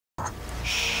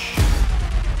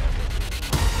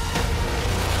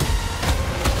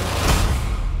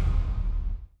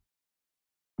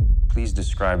Please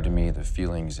describe to me the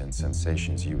feelings and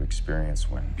sensations you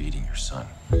experience when beating your son.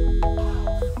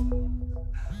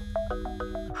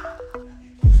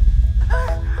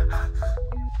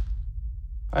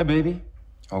 Hi, baby.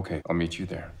 Okay, I'll meet you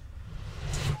there.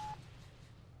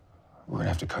 We're gonna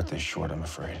have to cut this short, I'm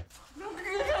afraid.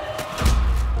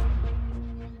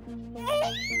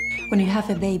 When you have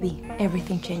a baby,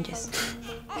 everything changes.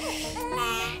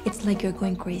 It's like you're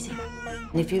going crazy.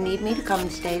 If you need me to come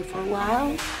and stay for a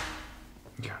while.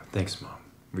 Yeah, thanks, Mom.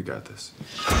 We got this.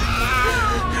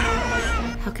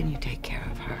 How can you take care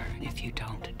of her if you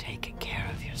don't take care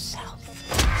of yourself?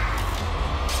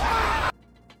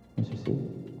 Mr. C,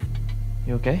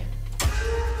 you okay?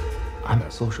 I'm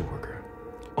a social worker.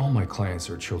 All my clients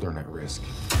are children at risk.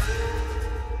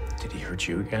 Did he hurt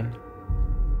you again?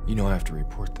 You know I have to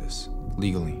report this,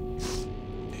 legally.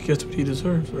 He gets what he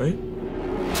deserves, right?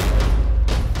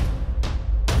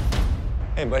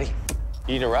 Hey, buddy.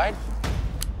 You need a ride?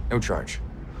 No charge.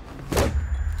 As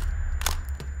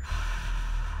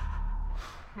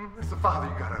a father,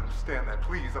 you gotta understand that.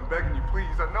 Please, I'm begging you,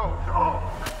 please. I know. Oh.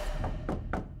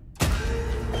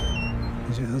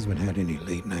 Has your husband had any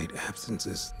late-night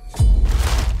absences?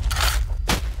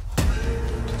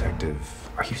 Detective,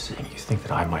 are you saying you think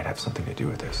that I might have something to do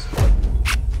with this?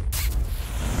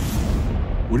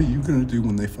 What are you gonna do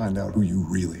when they find out who you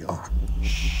really are?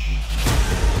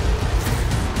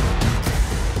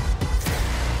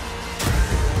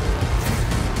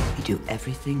 We do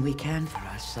everything we can for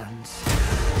our sons.